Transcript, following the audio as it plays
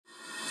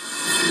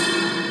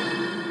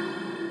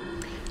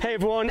Hey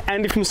everyone,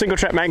 Andy from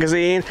Singletrack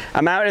magazine.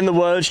 I'm out in the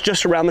woods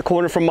just around the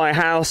corner from my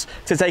house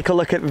to take a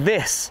look at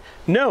this.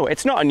 No,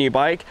 it's not a new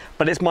bike,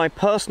 but it's my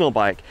personal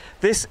bike.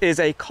 This is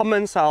a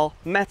Commencal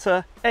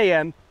Meta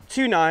AM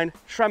 29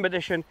 SRAM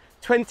Edition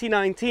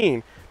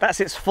 2019. That's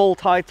its full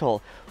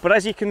title. But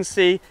as you can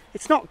see,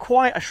 it's not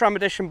quite a SRAM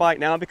Edition bike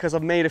now because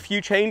I've made a few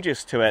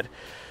changes to it.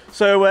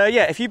 So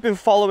yeah, if you've been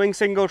following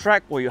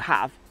Singletrack, well you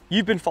have.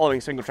 You've been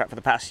following Singletrack for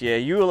the past year,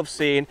 you will have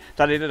seen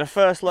that I did a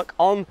first look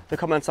on the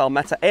Commencal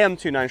Meta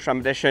AM29 SRAM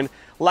Edition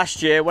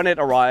last year when it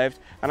arrived,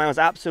 and I was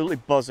absolutely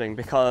buzzing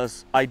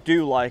because I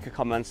do like a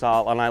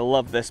Commencal and I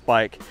love this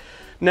bike.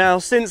 Now,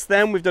 since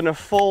then, we've done a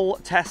full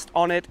test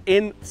on it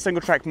in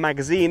Singletrack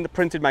magazine, the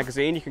printed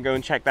magazine. You can go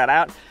and check that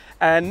out.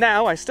 And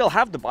now I still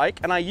have the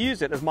bike and I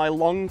use it as my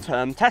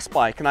long-term test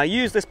bike. And I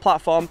use this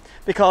platform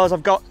because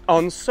I've got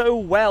on so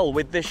well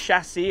with this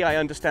chassis. I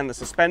understand the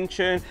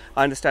suspension,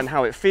 I understand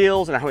how it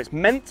feels and how it's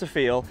meant to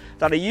feel,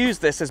 that I use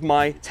this as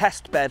my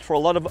test bed for a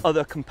lot of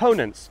other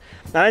components.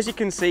 Now, as you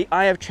can see,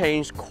 I have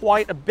changed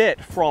quite a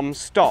bit from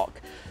stock.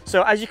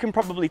 So as you can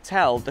probably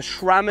tell, the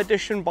SRAM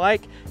Edition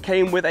bike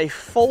came with a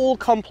full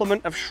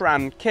complement of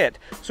SRAM kit.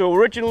 So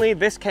originally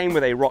this came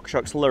with a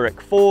RockShox Lyric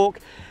fork,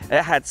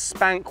 it had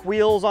Spank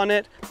wheels on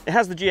it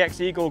has the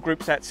GX Eagle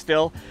group set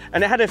still,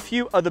 and it had a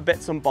few other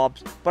bits and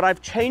bobs, but I've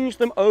changed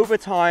them over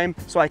time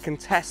so I can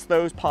test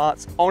those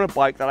parts on a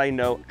bike that I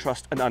know,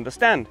 trust and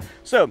understand.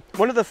 So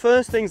one of the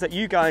first things that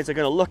you guys are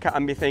going to look at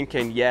and be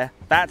thinking, yeah,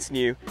 that's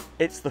new,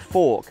 it's the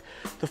fork.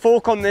 The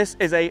fork on this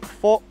is a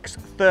Fox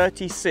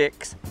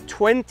 36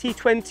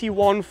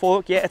 2021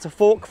 fork. Yeah, it's a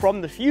fork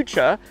from the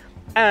future,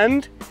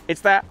 and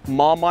it's that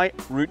Marmite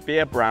root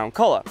beer brown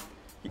color.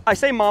 I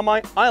say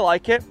Marmite, I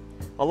like it.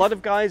 A lot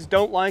of guys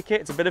don't like it.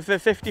 It's a bit of a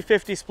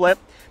 50-50 split,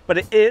 but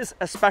it is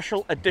a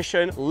special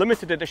edition,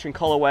 limited edition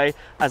colorway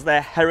as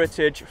their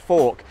heritage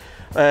fork.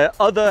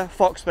 Other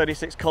Fox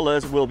 36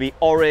 colors will be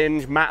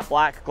orange, matte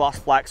black, gloss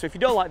black. So if you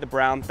don't like the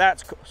brown,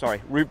 that's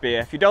sorry, root beer.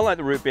 If you don't like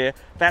the root beer,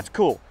 that's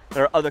cool.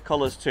 There are other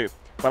colors too,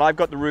 but I've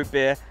got the root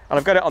beer and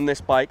I've got it on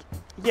this bike.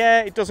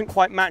 Yeah, it doesn't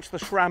quite match the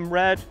SRAM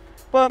red,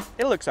 but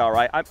it looks all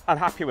right. I'm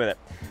happy with it.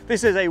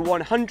 This is a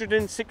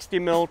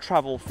 160mm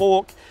travel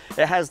fork.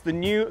 It has the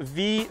new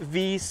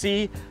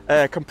VVC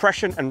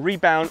compression and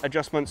rebound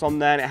adjustments on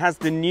there, and it has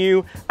the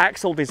new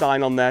axle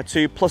design on there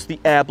too, plus the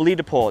air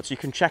bleeder ports. You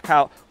can check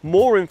out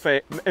more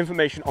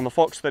information on the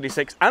Fox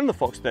 36 and the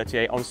Fox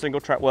 38 on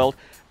Singletrack World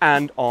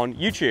and on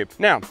YouTube.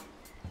 Now,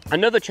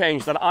 another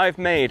change that I've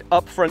made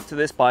up front to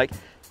this bike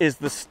is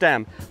the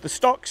stem. The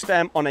stock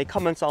stem on a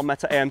Commencal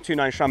Meta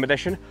AM29 SRAM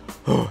Edition,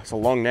 it's a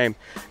long name,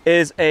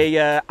 is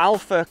a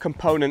Alpha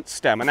component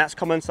stem, and that's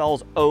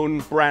Commencal's own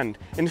brand.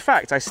 In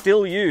fact, I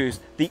still use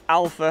the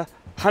Alpha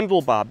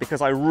handlebar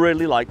because I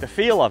really like the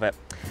feel of it.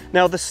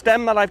 Now, the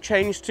stem that I've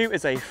changed to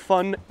is a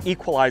Funn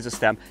Equalizer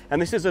stem,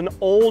 and this is an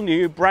all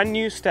new, brand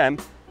new stem,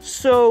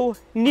 so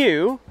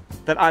new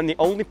that I'm the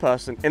only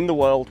person in the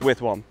world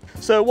with one.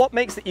 So what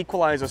makes the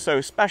Equalizer so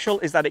special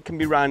is that it can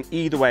be run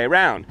either way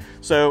around.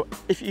 So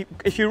if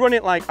you run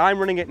it like I'm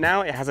running it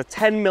now, it has a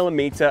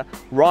 10mm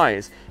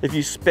rise. If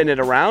you spin it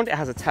around, it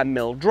has a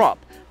 10mm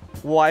drop.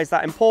 Why is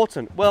that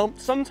important? Well,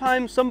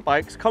 sometimes some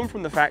bikes come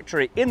from the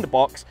factory in the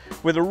box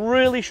with a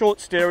really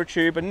short steerer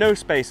tube and no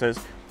spacers,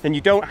 and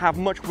you don't have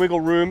much wiggle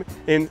room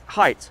in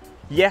height.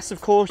 Yes,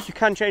 of course, you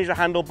can change the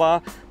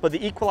handlebar, but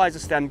the Equalizer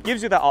stem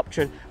gives you that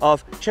option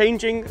of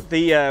changing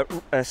the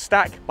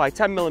stack by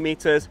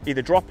 10mm,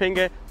 either dropping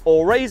it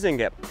or raising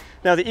it.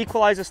 Now, the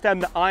Equalizer stem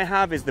that I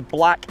have is the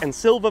black and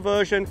silver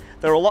version.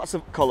 There are lots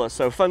of colors,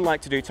 so Funn like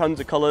to do tons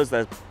of colors.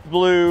 There's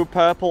blue,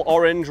 purple,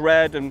 orange,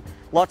 red, and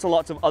lots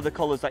of other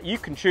colors that you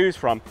can choose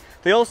from.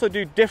 They also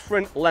do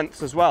different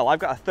lengths as well. I've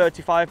got a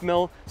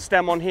 35mm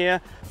stem on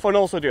here. Funn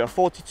also do a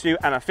 42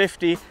 and a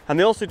 50, and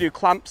they also do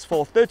clamps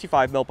for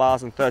 35mm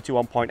bars and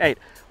 31.8.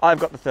 I've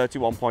got the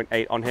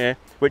 31.8 on here,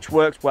 which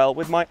works well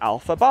with my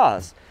Alpha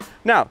bars.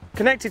 Now,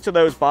 connected to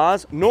those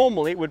bars,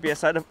 normally it would be a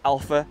set of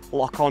Alpha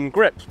lock-on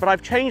grips, but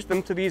I've changed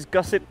them to these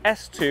Gusset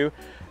S2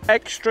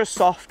 extra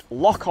soft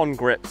lock-on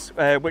grips,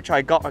 which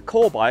I got a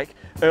core bike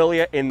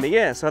earlier in the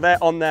year. So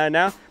they're on there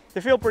now. They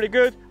feel pretty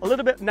good, a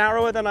little bit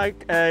narrower than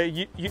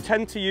you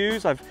tend to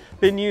use. I've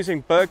been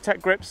using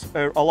BergTech grips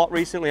a lot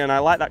recently, and I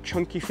like that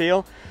chunky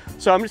feel.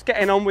 So I'm just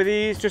getting on with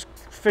these, just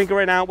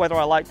figuring out whether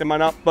I like them or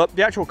not, but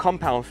the actual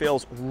compound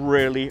feels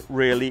really,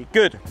 really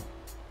good.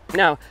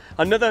 Now,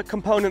 another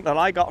component that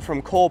I got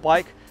from Core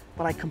Bike,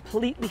 but I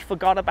completely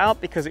forgot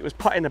about because it was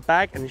put in a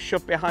bag and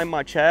shoved behind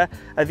my chair,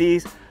 are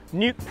these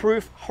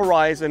Nukeproof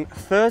Horizon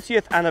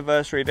 30th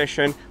Anniversary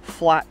Edition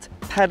flat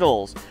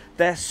pedals.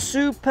 They're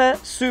super,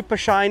 super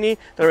shiny.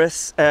 They're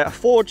a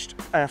forged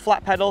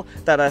flat pedal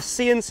that are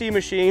CNC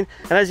machine,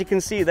 and as you can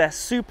see, they're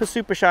super,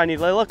 super shiny.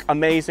 They look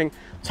amazing.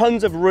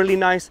 Tons of really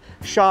nice,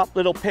 sharp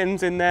little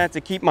pins in there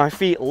to keep my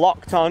feet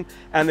locked on,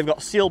 and they've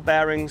got seal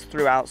bearings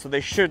throughout, so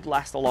they should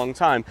last a long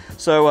time.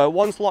 So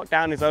once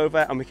lockdown is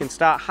over and we can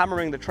start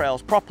hammering the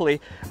trails properly,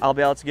 I'll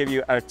be able to give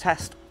you a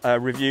test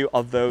review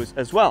of those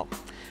as well.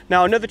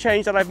 Now, another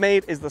change that I've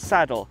made is the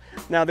saddle.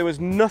 Now, there was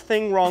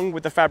nothing wrong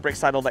with the fabric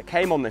saddle that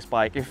came on this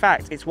bike. In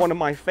fact, it's one of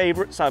my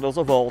favorite saddles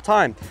of all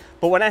time.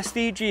 But when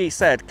SDG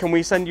said, can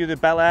we send you the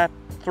Bel Air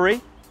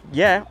 3?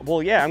 Yeah,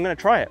 well, yeah, I'm gonna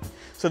try it.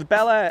 So the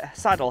Bel Air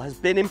saddle has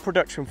been in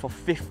production for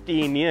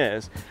 15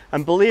 years.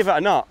 And believe it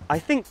or not, I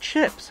think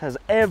Chips has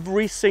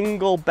every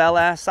single Bel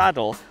Air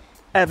saddle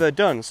ever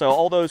done. So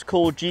all those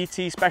cool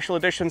GT special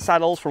edition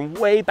saddles from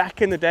way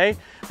back in the day,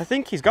 I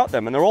think he's got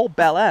them, and they're all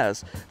Bel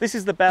Airs. This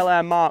is the Bel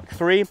Air Mark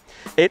III.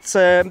 It's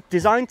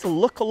designed to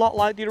look a lot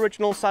like the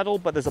original saddle,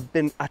 but there's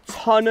been a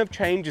ton of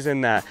changes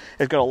in there.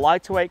 It's got a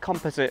lightweight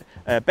composite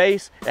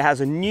base. It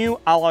has a new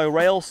alloy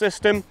rail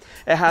system.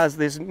 It has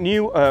this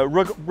new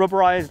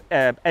rubberized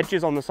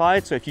edges on the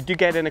side, so if you do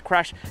get in a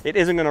crash, it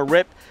isn't going to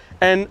rip.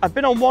 And I've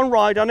been on one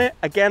ride on it,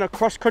 again a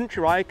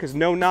cross-country ride, because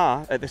no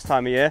NAR at this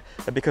time of year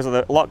because of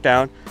the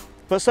lockdown.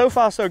 But so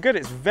far so good.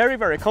 It's very,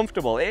 very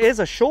comfortable. It is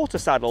a shorter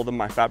saddle than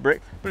my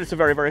fabric, but it's a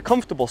very, very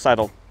comfortable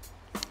saddle.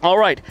 All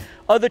right,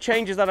 other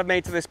changes that I've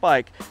made to this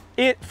bike.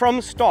 From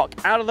stock,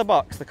 out of the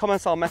box, the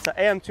Commencal Meta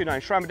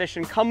AM29 SRAM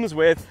Edition comes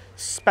with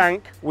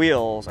Spank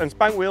wheels. And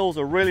Spank wheels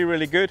are really,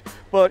 really good,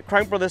 but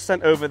Crank Brothers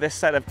sent over this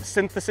set of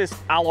synthesis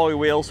alloy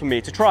wheels for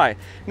me to try.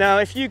 Now,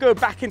 if you go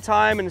back in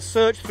time and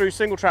search through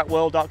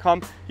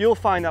singletrackworld.com, you'll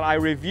find that I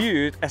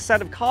reviewed a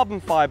set of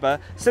carbon fiber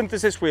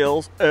synthesis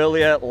wheels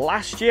earlier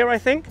last year, I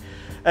think.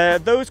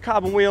 Those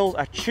carbon wheels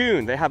are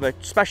tuned. They have a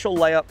special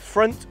layup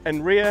front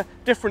and rear,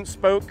 different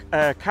spoke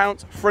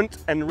counts front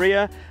and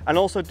rear, and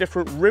also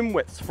different rim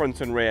widths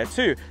front and rear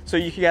too. So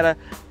you can get a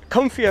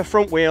comfier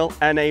front wheel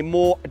and a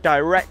more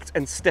direct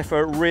and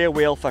stiffer rear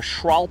wheel for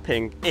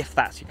schwalping, if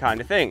that's your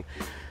kind of thing.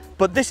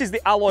 But this is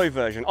the alloy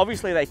version.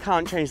 Obviously they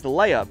can't change the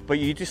layup, but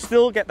you just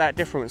still get that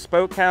different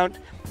spoke count,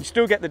 you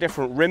still get the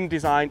different rim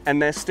design,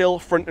 and they're still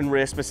front and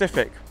rear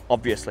specific,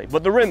 obviously.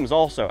 But the rims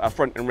also are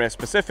front and rear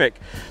specific.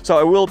 So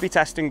I will be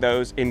testing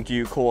those in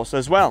due course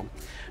as well.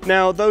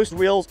 Now, those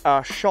wheels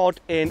are shod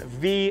in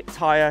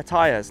V-Tire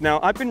tires. Now,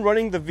 I've been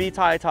running the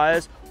V-Tire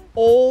tires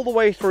all the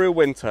way through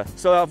winter.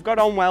 So I've got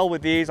on well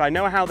with these. I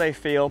know how they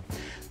feel.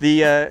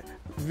 The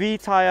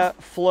V-Tire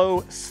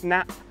Flow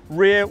Snap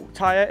rear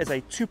tire is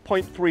a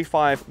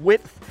 2.35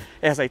 width.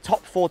 It has a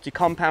top 40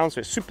 compound, so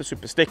it's super,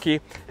 super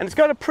sticky. And it's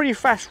got a pretty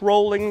fast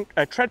rolling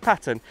tread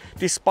pattern,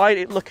 despite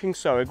it looking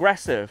so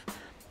aggressive.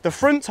 The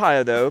front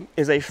tire, though,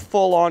 is a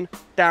full-on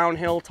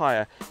downhill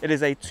tire. It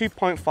is a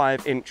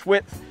 2.5 inch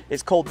width.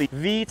 It's called the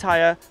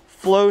V-Tire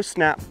Flow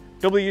Snap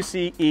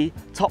WCE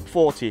Top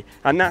 40,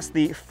 and that's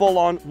the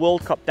full-on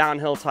World Cup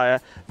downhill tire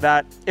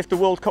that if the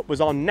World Cup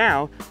was on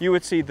now, you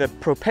would see the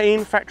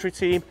Propane factory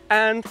team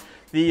and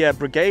the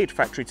Brigade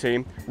factory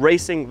team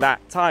racing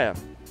that tire.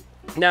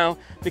 Now,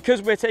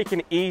 because we're taking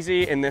it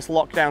easy in this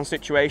lockdown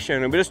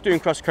situation and we're just doing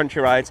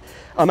cross-country rides,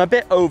 I'm a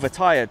bit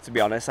overtired, to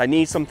be honest. I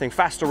need something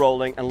faster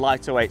rolling and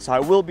lighter weight, so I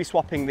will be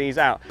swapping these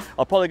out.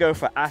 I'll probably go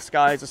for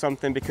Askeis or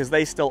something because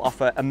they still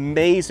offer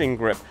amazing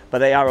grip, but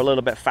they are a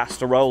little bit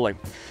faster rolling.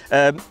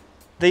 I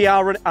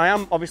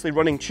am obviously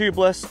running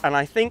tubeless, and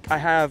I think I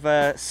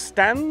have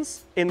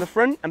stands in the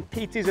front and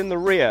PTs in the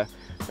rear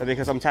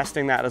because I'm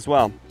testing that as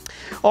well.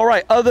 All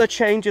right, other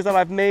changes that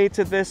I've made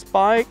to this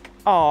bike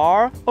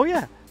are, oh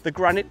yeah, the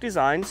Granite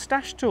Design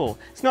stash tool.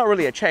 It's not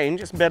really a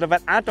change, it's a bit of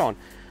an add-on.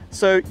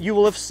 So you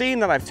will have seen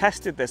that I've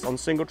tested this on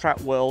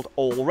Singletrack World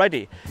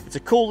already. It's a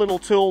cool little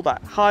tool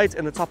that hides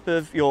in the top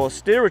of your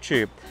steerer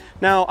tube.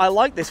 Now, I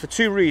like this for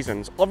two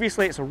reasons.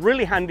 Obviously, it's a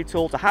really handy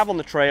tool to have on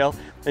the trail,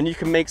 and you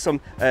can make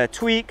some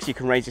tweaks. You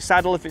can raise your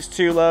saddle if it's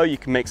too low. You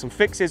can make some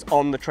fixes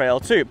on the trail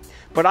too.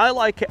 But I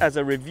like it as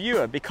a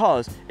reviewer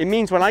because it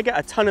means when I get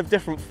a ton of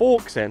different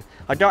forks in,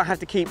 I don't have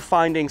to keep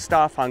finding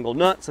staff angle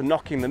nuts and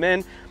knocking them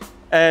in,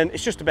 and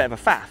it's just a bit of a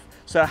faff.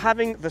 So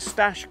having the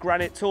Stash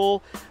Granite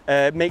tool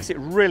makes it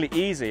really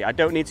easy. I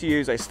don't need to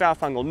use a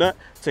staff angle nut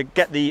to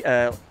get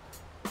the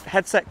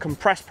headset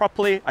compressed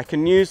properly. I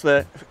can use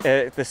the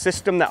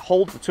system that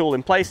holds the tool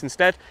in place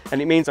instead,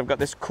 and it means I've got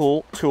this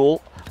cool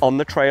tool on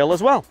the trail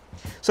as well.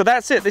 So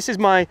that's it. This is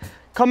my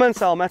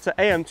Commencal Meta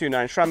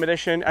AM29 SRAM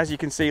Edition. As you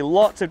can see,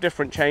 lots of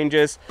different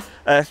changes.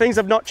 Things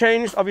have not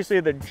changed. Obviously,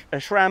 the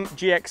SRAM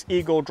GX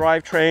Eagle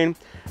drivetrain,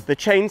 the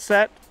chain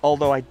set,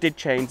 although I did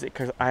change it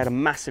because I had a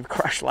massive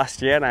crash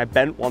last year and I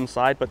bent one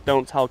side, but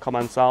don't tell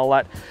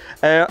Commencal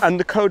that. And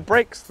the code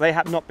brakes, they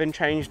have not been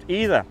changed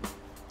either.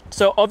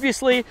 So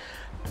obviously,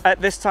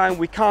 at this time,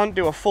 we can't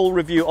do a full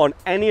review on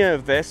any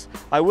of this.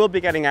 I will be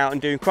getting out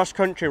and doing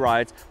cross-country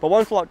rides, but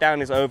once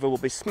lockdown is over, we'll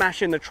be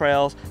smashing the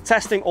trails,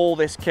 testing all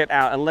this kit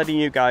out and letting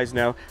you guys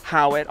know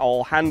how it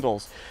all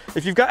handles.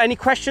 If you've got any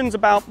questions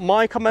about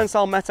my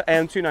Commencal Meta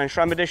AM29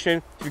 SRAM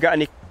Edition, if you've got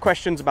any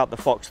questions about the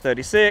Fox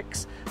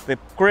 36, the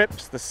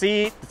grips, the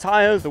seat, the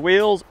tires, the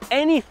wheels,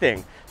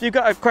 anything, if you've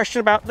got a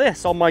question about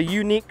this or my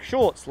unique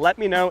shorts, let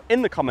me know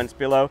in the comments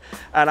below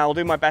and I'll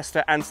do my best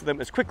to answer them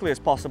as quickly as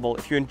possible.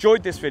 If you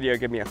enjoyed this video,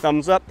 give me a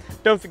thumbs up.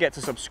 Don't forget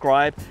to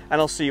subscribe and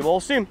I'll see you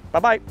all soon.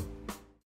 Bye-bye.